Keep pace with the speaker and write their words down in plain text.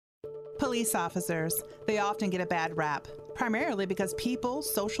Police officers, they often get a bad rap, primarily because people,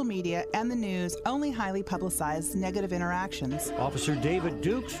 social media, and the news only highly publicize negative interactions. Officer David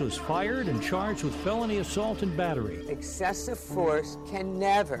Dukes was fired and charged with felony assault and battery. Excessive force can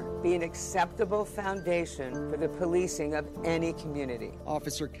never be an acceptable foundation for the policing of any community.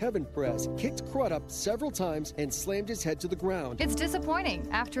 Officer Kevin Press kicked Crudup several times and slammed his head to the ground. It's disappointing,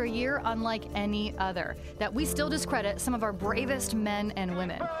 after a year unlike any other, that we still discredit some of our bravest men and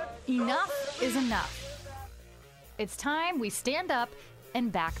women. Enough is enough. It's time we stand up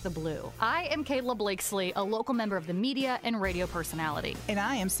and back the blue. I am Kayla Blakesley, a local member of the media and radio personality. And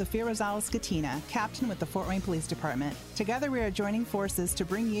I am Sophia Rosales-Katina, captain with the Fort Wayne Police Department. Together we are joining forces to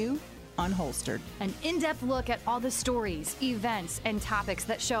bring you Unholstered. An in-depth look at all the stories, events, and topics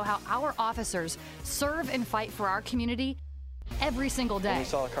that show how our officers serve and fight for our community every single day. When we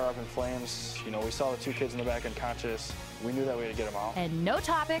saw the car up in flames, we saw the two kids in the back unconscious. We knew that we had to get them out. And no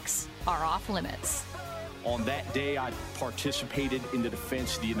topics are off limits. On that day, I participated in the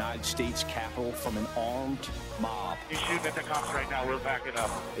defense of the United States Capitol from an armed mob. He's shooting at the cops right now. We're backing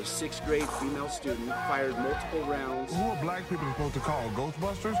up. A 6th grade female student fired multiple rounds. Who are black people supposed to call?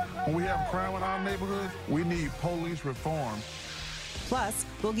 Ghostbusters? When we have crime in our neighborhoods, we need police reform. Plus,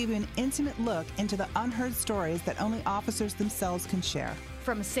 we'll give you an intimate look into the unheard stories that only officers themselves can share.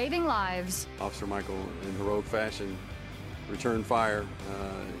 From saving lives, Officer Michael, in heroic fashion, returned fire,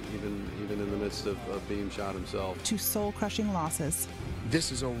 even in the midst of being shot himself, to soul-crushing losses.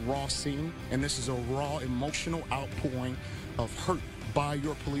 This is a raw scene, and this is a raw emotional outpouring of hurt by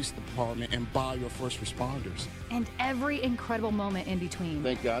your police department and by your first responders. And every incredible moment in between.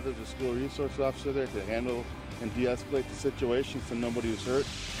 Thank God there's a school resource officer there to handle and de-escalate the situation so nobody was hurt.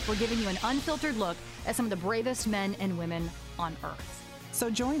 We're giving you an unfiltered look at some of the bravest men and women on Earth. So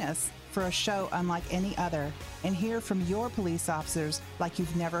join us for a show unlike any other and hear from your police officers like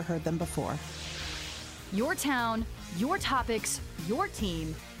you've never heard them before. Your town, your topics, your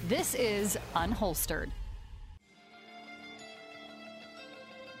team. This is Unholstered.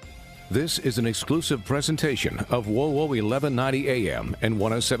 This is an exclusive presentation of WOWO 1190 AM and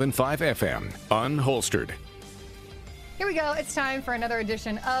 107.5 FM, Unholstered. Here we go. It's time for another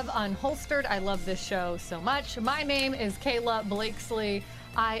edition of Unholstered. I love this show so much. My name is Kayla Blakesley.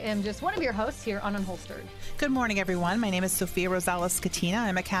 I am just one of your hosts here on Unholstered. Good morning, everyone. My name is Sophia Rosales-Katina.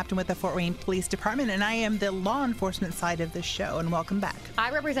 I'm a captain with the Fort Wayne Police Department, and I am the law enforcement side of this show, and welcome back.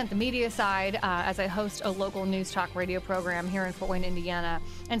 I represent the media side as I host a local news talk radio program here in Fort Wayne, Indiana.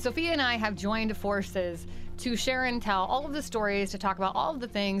 And Sophia and I have joined forces to share and tell all of the stories, to talk about all of the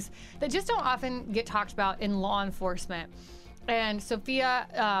things that just don't often get talked about in law enforcement. And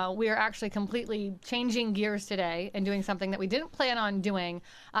Sophia, we are actually completely changing gears today and doing something that we didn't plan on doing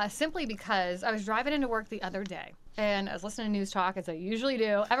simply because I was driving into work the other day and I was listening to news talk, as I usually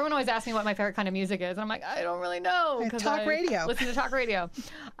do. Everyone always asks me what my favorite kind of music is. And I'm like, I don't really know. Talk radio. Listen to talk radio.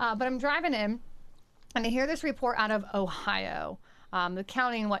 But I'm driving in and I hear this report out of Ohio. The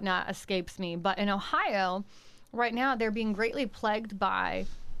county and whatnot escapes me. But in Ohio, right now, they're being greatly plagued by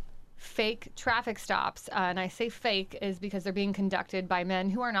fake traffic stops. And I say fake is because they're being conducted by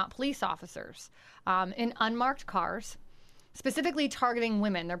men who are not police officers in unmarked cars, specifically targeting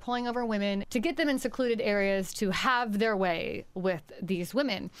women. They're pulling over women to get them in secluded areas to have their way with these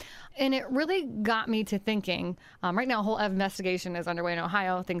women. And it really got me to thinking, right now a whole investigation is underway in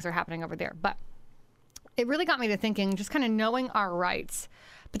Ohio. Things are happening over there. But it really got me to thinking, just kind of knowing our rights,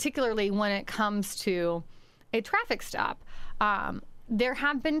 particularly when it comes to a traffic stop. There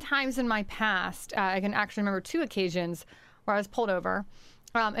have been times in my past, I can actually remember 2 occasions where I was pulled over,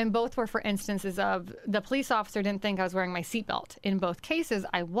 and both were for instances of the police officer didn't think I was wearing my seatbelt. In both cases,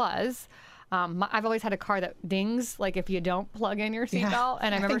 I was. I've always had a car that dings, like if you don't plug in your seatbelt.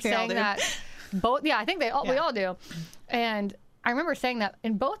 And I remember saying that both, I think we all do. And I remember saying that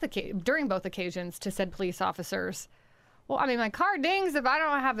during both occasions to said police officers, well, I mean, my car dings if I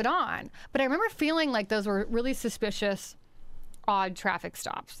don't have it on. But I remember feeling like those were really suspicious, odd traffic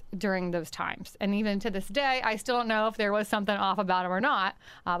stops during those times. And even to this day, I still don't know if there was something off about them or not,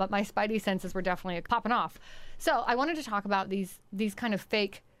 but my spidey senses were definitely popping off. So I wanted to talk about these kind of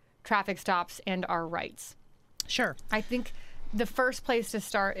fake traffic stops and our rights. Sure. I think the first place to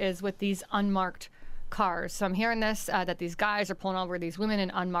start is with these unmarked cars. So I'm hearing this, that these guys are pulling over these women in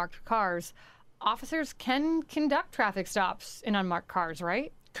unmarked cars. Officers can conduct traffic stops in unmarked cars,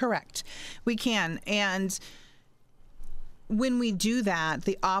 right? Correct. We can. And when we do that,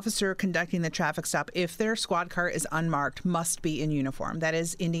 the officer conducting the traffic stop, if their squad car is unmarked, must be in uniform. That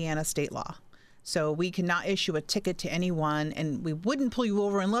is Indiana state law. So we cannot issue a ticket to anyone, and we wouldn't pull you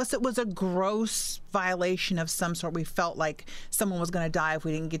over unless it was a gross violation of some sort. We felt like someone was going to die if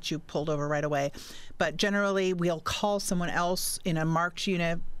we didn't get you pulled over right away. But generally, we'll call someone else in a marked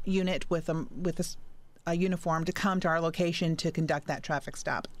unit with a uniform to come to our location to conduct that traffic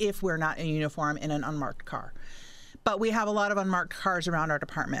stop if we're not in uniform in an unmarked car. But we have a lot of unmarked cars around our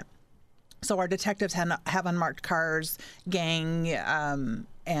department. So our detectives have unmarked cars, gang,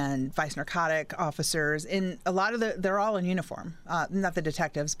 and vice narcotic officers. And a lot of they're all in uniform. Not the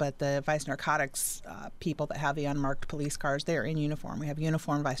detectives, but the vice narcotics people that have the unmarked police cars, they're in uniform. We have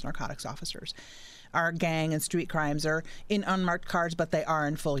uniformed vice narcotics officers. Our gang and street crimes are in unmarked cars, but they are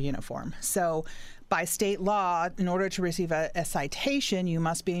in full uniform. So by state law, in order to receive a citation, you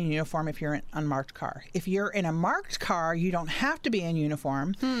must be in uniform if you're in an unmarked car. If you're in a marked car, you don't have to be in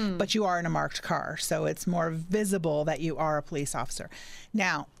uniform, but you are in a marked car. So it's more visible that you are a police officer.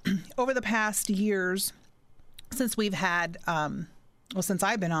 Now, over the past years, since we've had, since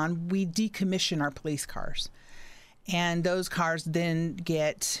I've been on, we decommission our police cars. And those cars then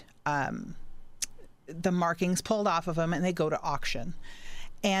get the markings pulled off of them and they go to auction.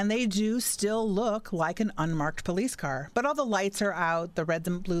 And they do still look like an unmarked police car, but all the lights are out, the red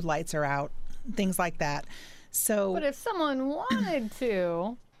and blue lights are out, things like that. So, but if someone wanted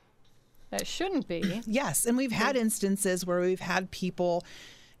to, that shouldn't be. Yes, and we've had instances where we've had people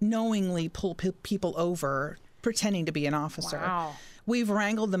knowingly pull people over pretending to be an officer. Wow. We've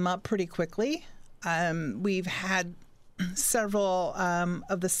wrangled them up pretty quickly. We've had several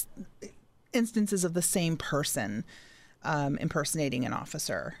of the instances of the same person impersonating an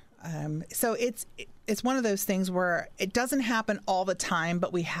officer. So it's one of those things where it doesn't happen all the time,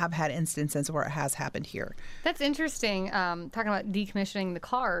 but we have had instances where it has happened here. That's interesting, talking about decommissioning the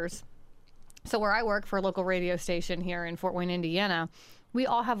cars. So where I work for a local radio station here in Fort Wayne, Indiana, we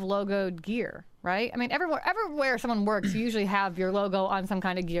all have logoed gear, right? I mean, everywhere someone works, you usually have your logo on some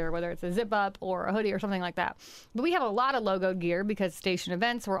kind of gear, whether it's a zip up or a hoodie or something like that. But we have a lot of logoed gear because station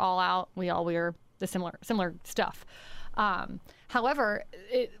events, we're all out. We all wear the similar stuff. However,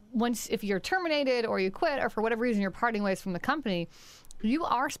 if you're terminated or you quit or for whatever reason you're parting ways from the company, you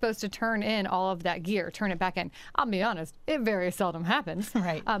are supposed to turn in all of that gear, turn it back in. I'll be honest, it very seldom happens.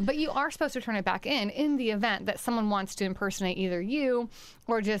 Right. But you are supposed to turn it back in the event that someone wants to impersonate either you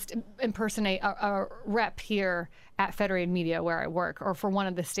or just impersonate a rep here at Federated Media where I work or for one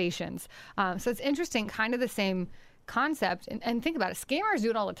of the stations. So it's interesting, kind of the same concept. And think about it. Scammers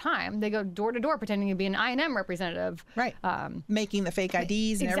do it all the time. They go door to door pretending to be an I&M representative. Right. Making the fake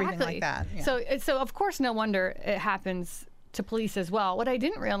IDs and everything like that. Yeah. So of course, no wonder it happens to police as well. What I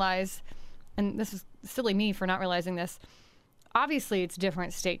didn't realize, and this is silly me for not realizing this, obviously it's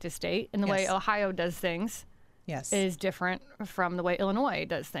different state to state, and the way Ohio does things is different from the way Illinois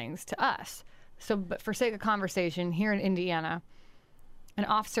does things to us. So, but for sake of conversation, here in Indiana, an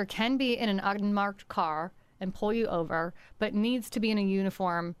officer can be in an unmarked car and pull you over, but needs to be in a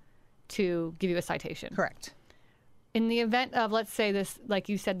uniform to give you a citation. Correct. In the event of, let's say this, like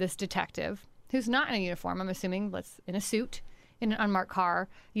you said, this detective who's not in a uniform, I'm assuming, in a suit, in an unmarked car,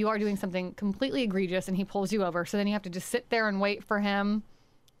 you are doing something completely egregious and he pulls you over. So then you have to just sit there and wait for him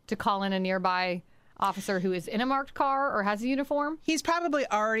to call in a nearby officer who is in a marked car or has a uniform? He's probably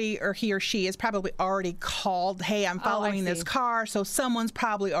already, or he or she is probably already called, hey, I'm following this car, so someone's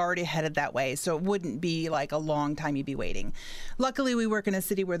probably already headed that way. So it wouldn't be like a long time you'd be waiting. Luckily, we work in a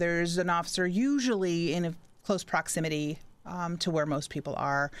city where there's an officer usually in a close proximity to where most people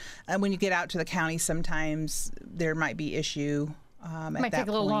are. And when you get out to the county, sometimes there might be issue. Might take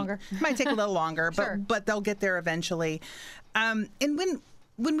a little longer. Might take a little longer, but they'll get there eventually. And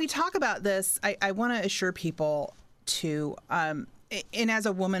when we talk about this, I want to assure people to, and as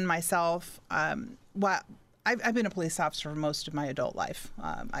a woman myself, I've been a police officer for most of my adult life.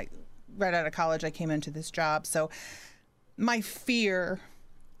 Right out of college, I came into this job, so my fear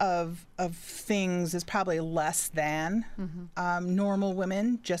of things is probably less than normal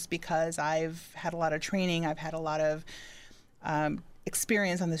women, just because I've had a lot of training, I've had a lot of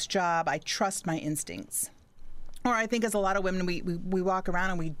experience on this job. I trust my instincts. Or I think as a lot of women, we walk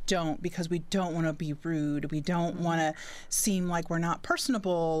around and we don't, because we don't want to be rude. We don't want to seem like we're not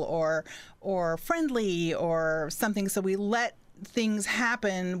personable or friendly or something. So we let things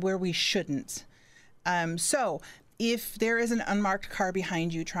happen where we shouldn't. So if there is an unmarked car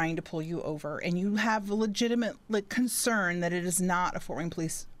behind you trying to pull you over and you have a legitimate concern that it is not a Fort Wayne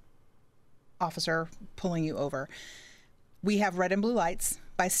police officer pulling you over, we have red and blue lights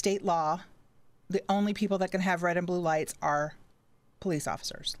by state law. The only people that can have red and blue lights are police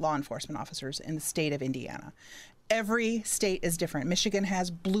officers, law enforcement officers in the state of Indiana. Every state is different. Michigan has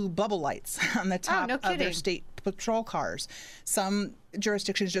blue bubble lights on the top of their state patrol cars. Some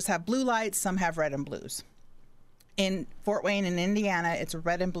jurisdictions just have blue lights, some have red and blues. In Fort Wayne and Indiana, it's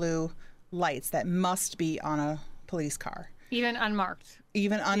red and blue lights that must be on a police car. Even unmarked?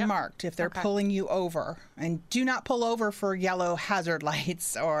 Even unmarked, if they're pulling you over. And do not pull over for yellow hazard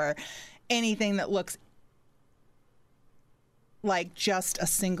lights or anything that looks like just a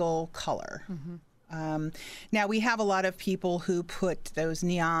single color. Now, we have a lot of people who put those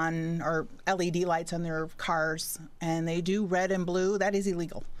neon or LED lights on their cars, and they do red and blue. That is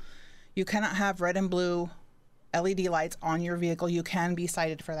illegal. You cannot have red and blue LED lights on your vehicle. You can be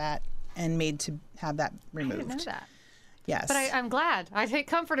cited for that and made to have that removed. I didn't know that. Yes. But I'm glad. I take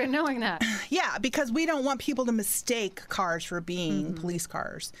comfort in knowing that. Yeah, because we don't want people to mistake cars for being police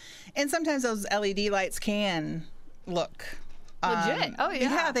cars. And sometimes those LED lights can look legit. Oh, yeah.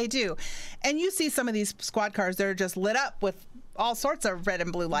 Yeah, they do. And you see some of these squad cars, they're just lit up with all sorts of red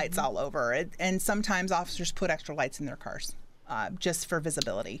and blue lights all over it. And sometimes officers put extra lights in their cars just for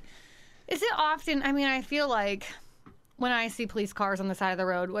visibility. Is it often, I mean, I feel like when I see police cars on the side of the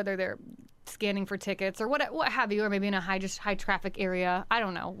road, whether they're scanning for tickets or what have you, or maybe in a high traffic area, I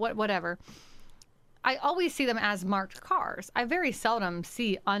don't know, whatever. I always see them as marked cars. I very seldom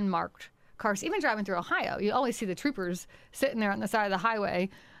see unmarked cars. Even driving through Ohio, you always see the troopers sitting there on the side of the highway,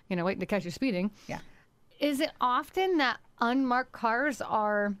 you know, waiting to catch you speeding. Yeah. Is it often that unmarked cars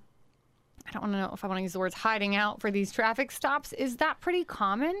are, I don't want to know if I want to use the words hiding out for these traffic stops? Is that pretty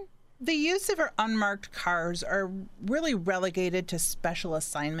common? The use of our unmarked cars are really relegated to special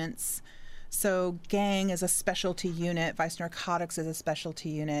assignments. So gang is a specialty unit, vice narcotics is a specialty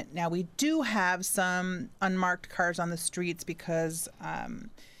unit. Now we do have some unmarked cars on the streets because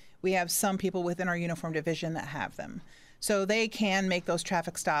we have some people within our uniform division that have them. So they can make those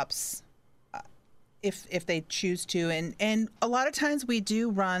traffic stops if they choose to. And a lot of times we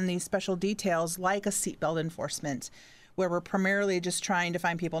do run these special details like a seatbelt enforcement, where we're primarily just trying to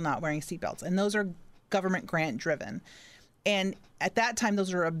find people not wearing seatbelts. And those are government grant driven. And at that time,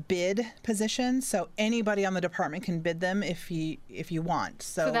 those are a bid position. So anybody on the department can bid them if you want.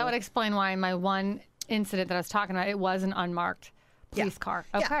 So that would explain why in my one incident that I was talking about, it was an unmarked police car.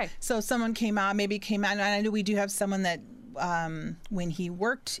 Okay. Yeah. So someone came out, and I know we do have someone that when he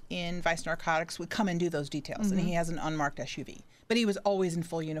worked in vice narcotics would come and do those details. And he has an unmarked SUV. But he was always in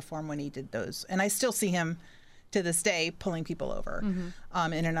full uniform when he did those. And I still see him to this day pulling people over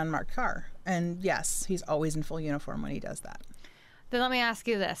in an unmarked car. And yes, he's always in full uniform when he does that. Then let me ask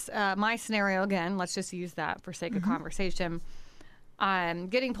you this. My scenario, again, let's just use that for sake of conversation. I'm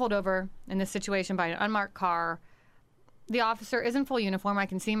getting pulled over in this situation by an unmarked car. The officer is in full uniform. I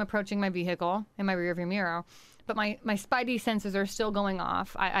can see him approaching my vehicle in my rearview mirror. But my spidey senses are still going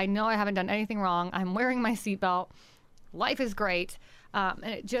off. I know I haven't done anything wrong. I'm wearing my seatbelt. Life is great. And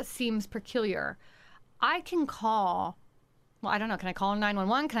it just seems peculiar. I can call, well, I don't know, can I call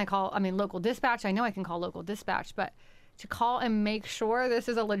 911? Can I call, local dispatch? I know I can call local dispatch, but to call and make sure this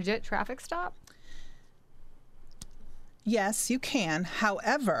is a legit traffic stop? Yes, you can.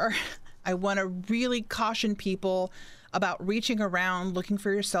 However, I want to really caution people about reaching around looking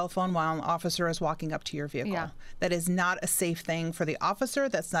for your cell phone while an officer is walking up to your vehicle. Yeah. That is not a safe thing for the officer.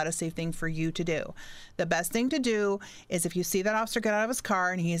 That's not a safe thing for you to do. The best thing to do is if you see that officer get out of his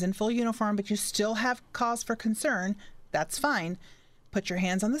car and he is in full uniform, but you still have cause for concern, that's fine. Put your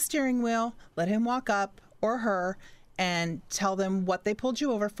hands on the steering wheel, let him walk up or her, and tell them what they pulled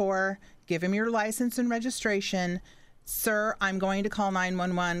you over for. Give him your license and registration. Sir, I'm going to call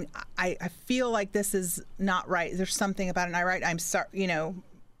 911. I feel like this is not right. There's something about it not right. I'm sorry,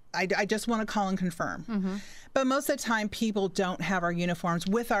 I just want to call and confirm. But most of the time, people don't have our uniforms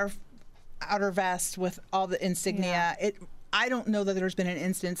with our outer vest, with all the insignia. Yeah. I don't know that there's been an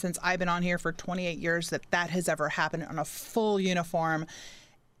instance since I've been on here for 28 years that has ever happened on a full uniform,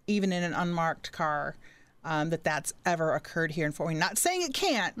 even in an unmarked car, that's ever occurred here in Fort Wayne. Not saying it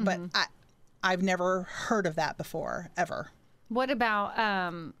can't, but I've never heard of that before, ever. What about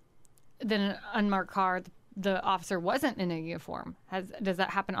then an unmarked car, the officer wasn't in a uniform? Does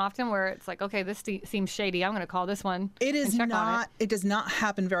that happen often where it's like, okay, this seems shady, I'm going to call this one It is not. It does not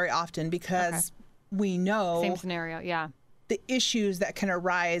happen very often because we know. Same scenario, yeah. The issues that can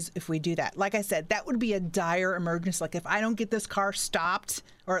arise if we do that. Like I said, that would be a dire emergency. Like if I don't get this car stopped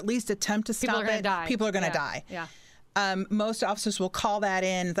or at least attempt to stop it, people are going to die. Yeah. Most officers will call that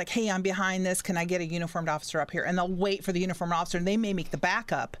in. It's like, hey, I'm behind this. Can I get a uniformed officer up here? And they'll wait for the uniformed officer, and they may make the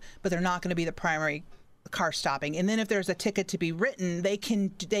backup, but they're not going to be the primary car stopping. And then if there's a ticket to be written, they can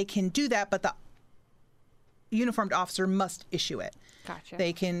do that, but the uniformed officer must issue it. Gotcha.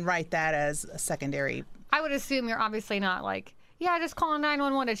 they can write that as a secondary. I would assume you're obviously not like, yeah, just call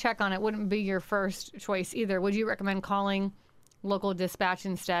 911 to check on it. Wouldn't be your first choice either. Would you recommend calling local dispatch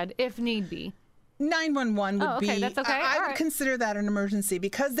instead, if need be? 911 would okay, be. That's okay. I would consider that an emergency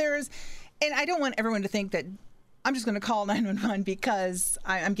because and I don't want everyone to think that I'm just going to call 911 because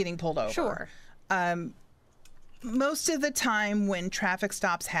I'm getting pulled over. Sure. Most of the time when traffic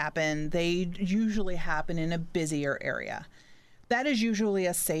stops happen, they usually happen in a busier area. That is usually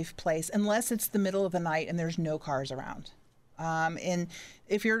a safe place, unless it's the middle of the night and there's no cars around. And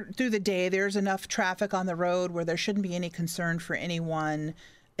if you're through the day, there's enough traffic on the road where there shouldn't be any concern for anyone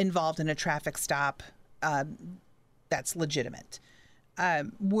involved in a traffic stop that's legitimate.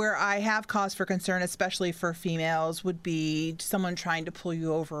 Where I have cause for concern, especially for females, would be someone trying to pull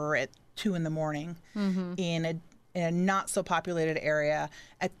you over at 2 a.m. in a not so populated area.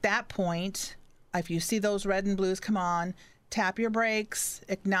 At that point, if you see those red and blues come on, tap your brakes,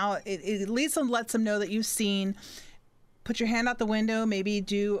 acknowledge, it at least lets them know that you've seen. Put your hand out the window, maybe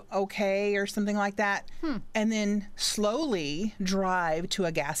do okay or something like that, and then slowly drive to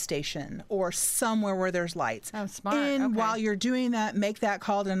a gas station or somewhere where there's lights. Oh, smart. And okay. while you're doing that, make that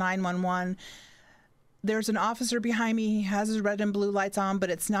call to 911. There's an officer behind me. He has his red and blue lights on, but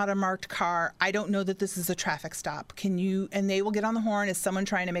it's not a marked car. I don't know that this is a traffic stop. Can you? And they will get on the horn. Is someone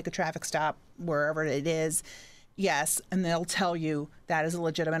trying to make a traffic stop wherever it is? Yes, and they'll tell you that is a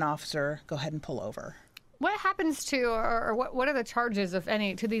legitimate officer. Go ahead and pull over. What happens to, or what are the charges, if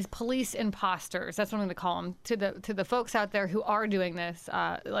any, to these police imposters? That's what I'm going to call them. To the folks out there who are doing this,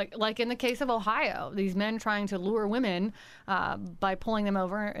 like in the case of Ohio, these men trying to lure women by pulling them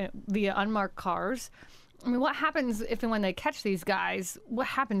over via unmarked cars. I mean, what happens if and when they catch these guys? What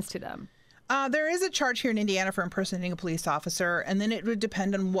happens to them? There is a charge here in Indiana for impersonating a police officer, and then it would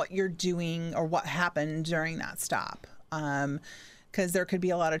depend on what you're doing or what happened during that stop. Because there could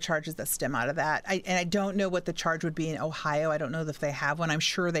be a lot of charges that stem out of that. I don't know what the charge would be in Ohio. I don't know if they have one. I'm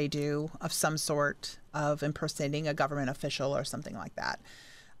sure they do, of some sort of impersonating a government official or something like that.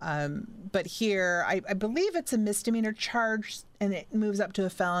 But here, I believe it's a misdemeanor charge, and it moves up to a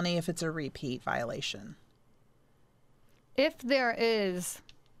felony if it's a repeat violation. If there is,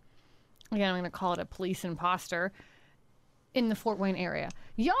 again, I'm going to call it a police imposter, in the Fort Wayne area,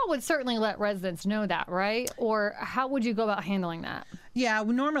 y'all would certainly let residents know that, right? Or how would you go about handling that? Yeah,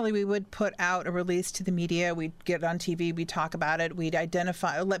 normally we would put out a release to the media. We'd get it on TV. We'd talk about it. We'd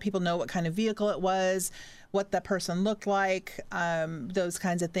let people know what kind of vehicle it was, what the person looked like, those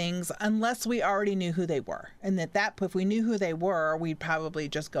kinds of things, unless we already knew who they were. And if we knew who they were, we'd probably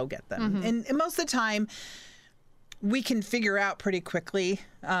just go get them. Mm-hmm. And most of the time, we can figure out pretty quickly.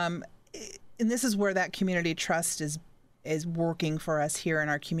 And this is where that community trust is working for us here in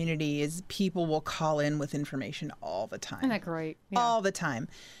our community, is people will call in with information all the time. Isn't that great? Yeah. All the time.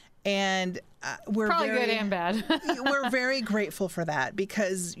 And we're probably good and bad. We're very grateful for that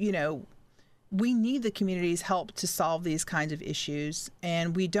because, we need the community's help to solve these kinds of issues.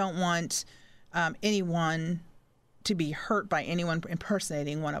 And we don't want anyone to be hurt by anyone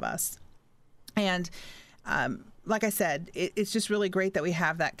impersonating one of us. And like I said, it's just really great that we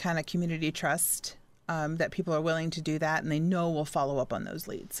have that kind of community trust. That people are willing to do that, and they know we'll follow up on those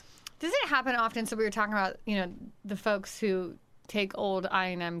leads. Does it happen often? So we were talking about, the folks who take old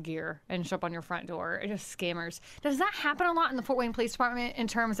I&M gear and show up on your front door, just scammers. Does that happen a lot in the Fort Wayne Police Department in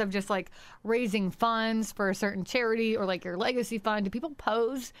terms of just like raising funds for a certain charity or like your legacy fund? Do people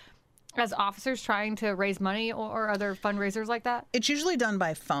pose as officers trying to raise money or other fundraisers like that? It's usually done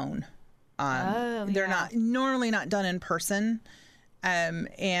by phone. They're not normally not done in person,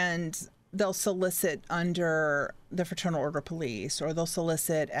 and they'll solicit under the Fraternal Order Police, or they'll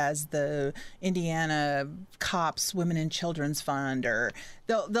solicit as the Indiana Cops Women and Children's Fund, or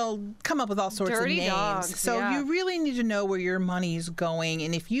they'll come up with all sorts Dirty of names. dogs, so yeah. You really need to know where your money's going,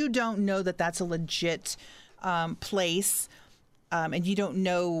 and if you don't know that that's a legit place, and you don't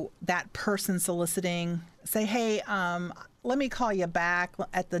know that person soliciting, say, hey, let me call you back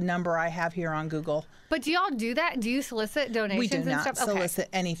at the number I have here on Google. But do y'all do that? Do you solicit donations We do and not stuff? solicit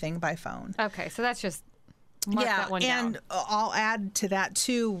anything by phone. Okay, so that's just mark that one down. And I'll add to that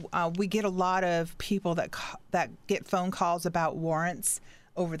too. We get a lot of people that get phone calls about warrants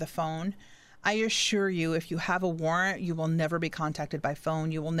over the phone. I assure you, if you have a warrant, you will never be contacted by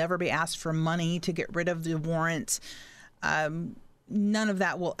phone. You will never be asked for money to get rid of the warrant. None of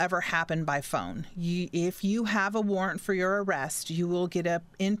that will ever happen by phone. If you have a warrant for your arrest, you will get an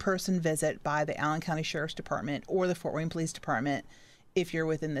in-person visit by the Allen County Sheriff's Department or the Fort Wayne Police Department if you're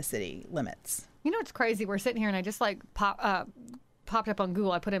within the city limits. You know what's crazy? We're sitting here and I just popped up on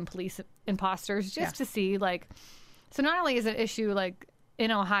Google. I put in police imposters just to see So not only is it an issue like in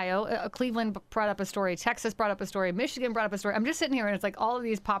Ohio, Cleveland brought up a story, Texas brought up a story, Michigan brought up a story. I'm just sitting here and it's like all of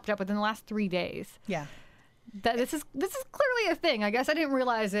these popped up within the last 3 days. Yeah. This is clearly a thing. I guess I didn't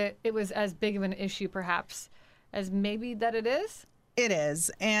realize it was as big of an issue perhaps as maybe that it is. It is.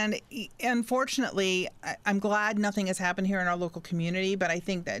 And unfortunately, I'm glad nothing has happened here in our local community, but I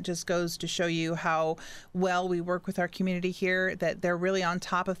think that just goes to show you how well we work with our community here, that they're really on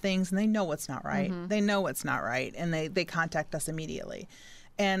top of things and they know what's not right. They know what's not right, and they contact us immediately.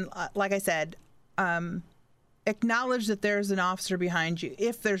 And like I said, acknowledge that there's an officer behind you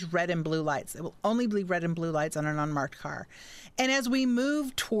if there's red and blue lights. It will only be red and blue lights on an unmarked car. And as we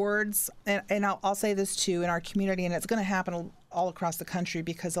move towards, and I'll say this too, in our community, and it's going to happen all across the country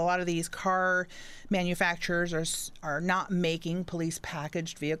because a lot of these car manufacturers are not making police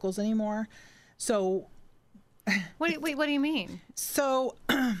packaged vehicles anymore. So what do you mean? So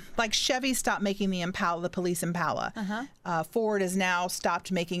like Chevy stopped making the Impala, the police Impala. Ford has now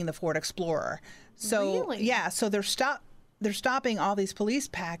stopped making the Ford Explorer. So really? Yeah, so they're stopping all these police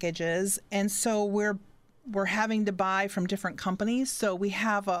packages, and so we're having to buy from different companies. So we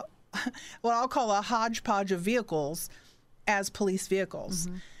have what I'll call a hodgepodge of vehicles as police vehicles.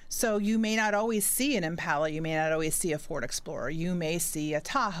 So you may not always see an Impala, you may not always see a Ford Explorer, you may see a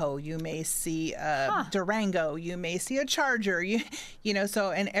Tahoe, you may see a Durango, you may see a Charger, you know, so,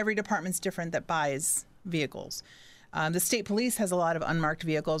 and every department's different that buys vehicles. The state police has a lot of unmarked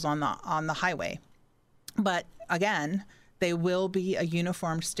vehicles on the highway. But again, they will be a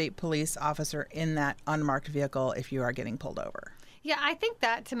uniformed state police officer in that unmarked vehicle if you are getting pulled over. Yeah, I think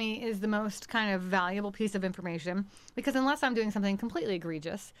that to me is the most kind of valuable piece of information, because unless I'm doing something completely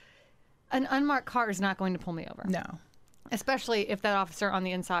egregious, an unmarked car is not going to pull me over. No. Especially if that officer on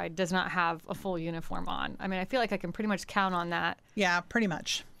the inside does not have a full uniform on. I mean, I feel like I can pretty much count on that. Yeah, pretty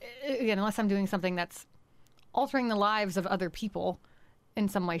much. Again, unless I'm doing something that's altering the lives of other people in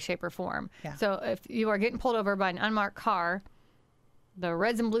some way, shape, or form. Yeah. So if you are getting pulled over by an unmarked car, the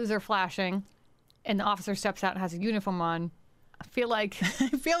reds and blues are flashing, and the officer steps out and has a uniform on, I feel like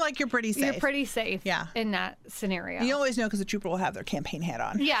you're pretty safe. You're pretty safe. Yeah. In that scenario. You always know because the trooper will have their campaign hat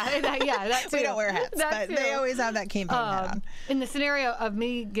on. Yeah, that too. We don't wear hats, but they always have that campaign hat on. In the scenario of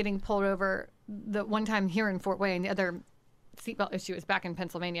me getting pulled over, the one time here in Fort Wayne, the other seatbelt issue is back in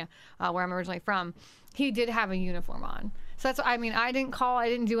Pennsylvania, where I'm originally from. He did have a uniform on. So that's, I mean, I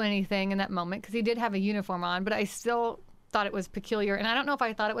didn't do anything in that moment because he did have a uniform on, but I still thought it was peculiar. And I don't know if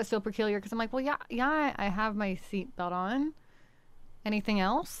I thought it was so peculiar because I'm like, well, yeah, I have my seatbelt on. Anything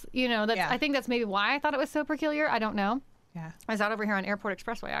else? You know, I think that's maybe why I thought it was so peculiar. I don't know. Yeah. I was out over here on Airport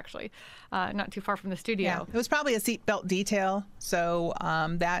Expressway, actually, not too far from the studio. Yeah. It was probably a seatbelt detail. So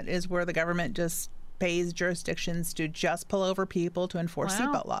that is where the government just pays jurisdictions to just pull over people to enforce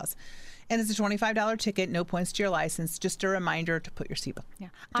seatbelt laws. And it's a $25 ticket, no points to your license. Just a reminder to put your seatbelt. Yeah,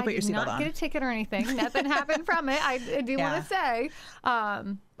 to put your seatbelt on. I did not get a ticket or anything. Nothing happened from it. I do want to say.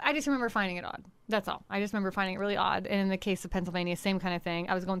 I just remember finding it odd. That's all. I just remember finding it really odd. And in the case of Pennsylvania, same kind of thing.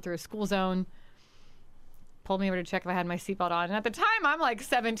 I was going through a school zone. Pulled me over to check if I had my seatbelt on. And at the time, I'm like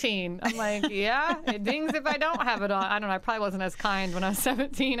 17. I'm like, yeah, it dings if I don't have it on. I don't know. I probably wasn't as kind when I was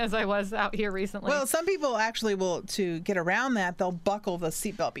 17 as I was out here recently. Well, some people actually will, to get around that, they'll buckle the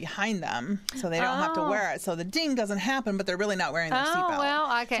seatbelt behind them so they don't have to wear it. So the ding doesn't happen, but they're really not wearing their seatbelt. Oh,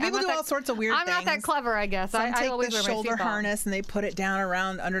 well, okay. So people do all sorts of weird things. I'm not that clever, I guess. Some I take always the wear my shoulder seatbelt. harness and they put it down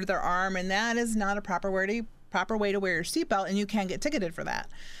around under their arm, and that is not a proper way to wear your seatbelt, and you can get ticketed for that.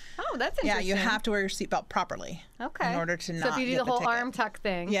 Oh, that's interesting. Yeah, you have to wear your seatbelt properly. Okay. In order to not So if you do the whole ticket. arm tuck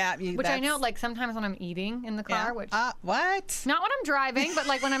thing. Yeah. Which I know, like, sometimes when I'm eating in the car, which... what? Not when I'm driving, but,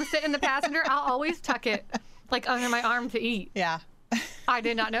 like, when I'm sitting in the passenger, I'll always tuck it, like, under my arm to eat. Yeah. I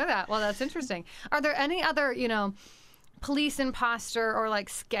did not know that. Well, that's interesting. Are there any other, police imposter or, like,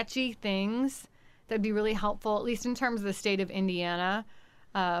 sketchy things that'd be really helpful, at least in terms of the state of Indiana,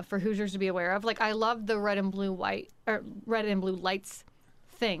 for Hoosiers to be aware of? Like, I love the red and blue lights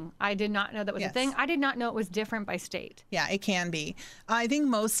thing. I did not know that was a thing. I did not know it was different by state. Yeah, it can be. I think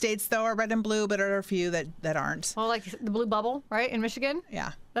most states, though, are red and blue, but there are a few that aren't. Well, like the blue bubble, right, in Michigan?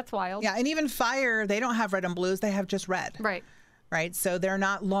 Yeah. That's wild. Yeah, and even fire, they don't have red and blues. They have just red. Right. Right? So they're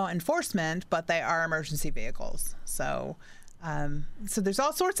not law enforcement, but they are emergency vehicles. So... so there's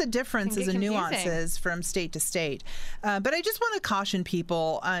all sorts of differences and nuances from state to state. But I just want to caution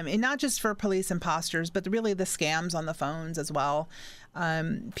people, and not just for police imposters, but really the scams on the phones as well.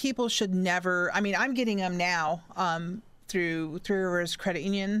 People should never, I mean, I'm getting them now through Three Rivers Credit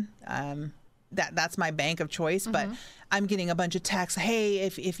Union. That's my bank of choice, but I'm getting a bunch of texts. Hey,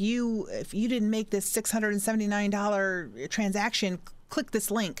 if you didn't make this $679 transaction, click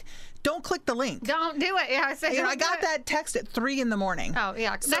this link. Don't click the link. Don't do it. Yeah, I got that text at 3 a.m. Oh,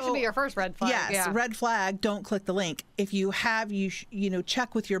 yeah. That should be your first red flag. Yes, red flag. Don't click the link. If you have,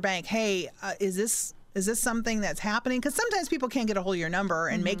 check with your bank. Hey, is this something that's happening? Because sometimes people can't get a hold of your number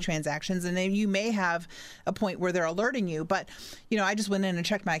and make transactions, and then you may have a point where they're alerting you. But, I just went in and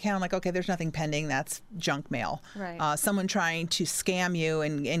checked my account. I'm like, okay, there's nothing pending. That's junk mail. Right. Someone trying to scam you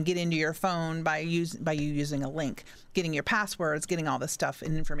and get into your phone by you using a link, getting your passwords, getting all this stuff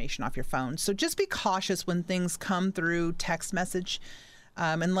and information off your phone. So just be cautious when things come through text message,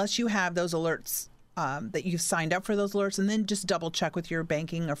 unless you have those alerts. That you've signed up for those alerts, and then just double check with your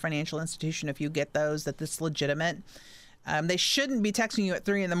banking or financial institution if you get those, that this is legitimate. They shouldn't be texting you at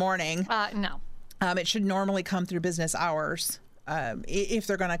 3 a.m. No. It should normally come through business hours if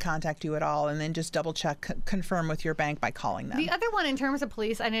they're going to contact you at all, and then just double check, confirm with your bank by calling them. The other one in terms of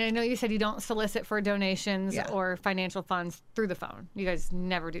police, and I know you said you don't solicit for donations or financial funds through the phone. You guys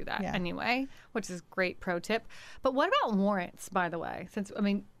never do that anyway, which is great pro tip. But what about warrants, by the way? Since,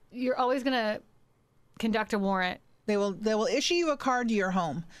 you're always going to conduct a warrant. They will issue you a card to your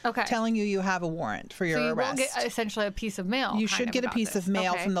home, telling you have a warrant for your arrest. So you will get essentially a piece of mail. You should get a piece of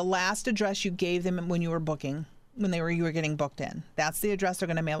mail from the last address you gave them when you were booking, you were getting booked in. That's the address they're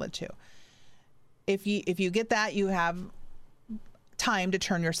going to mail it to. If you get that, you have time to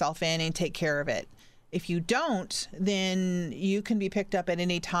turn yourself in and take care of it. If you don't, then you can be picked up at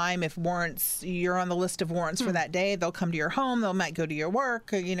any time. If you're on the list of warrants for that day, they'll come to your home. They might go to your work,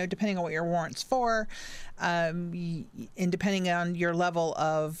 depending on what your warrant's for. And depending on your level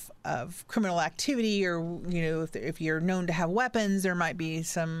of criminal activity, or, if you're known to have weapons, there might be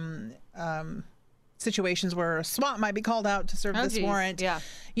some situations where SWAT might be called out to serve this warrant. Yeah.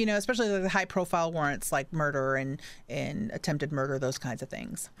 Especially the high profile warrants like murder and attempted murder, those kinds of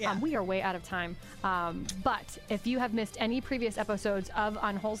things. Yeah. We are way out of time. But if you have missed any previous episodes of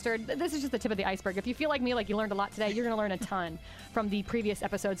Unholstered, this is just the tip of the iceberg. If you feel like me, like you learned a lot today, you're going to learn a ton from the previous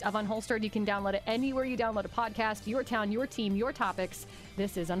episodes of Unholstered. You can download it anywhere you download a podcast. Your town, your team, your topics.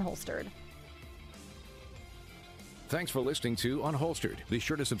 This is Unholstered. Thanks for listening to Unholstered. Be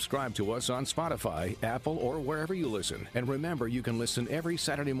sure to subscribe to us on Spotify, Apple, or wherever you listen. And remember, you can listen every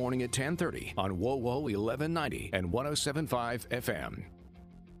Saturday morning at 10:30 on WOWO 1190 and 107.5 FM.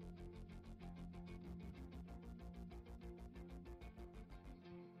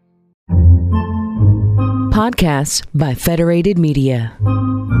 Podcasts by Federated Media.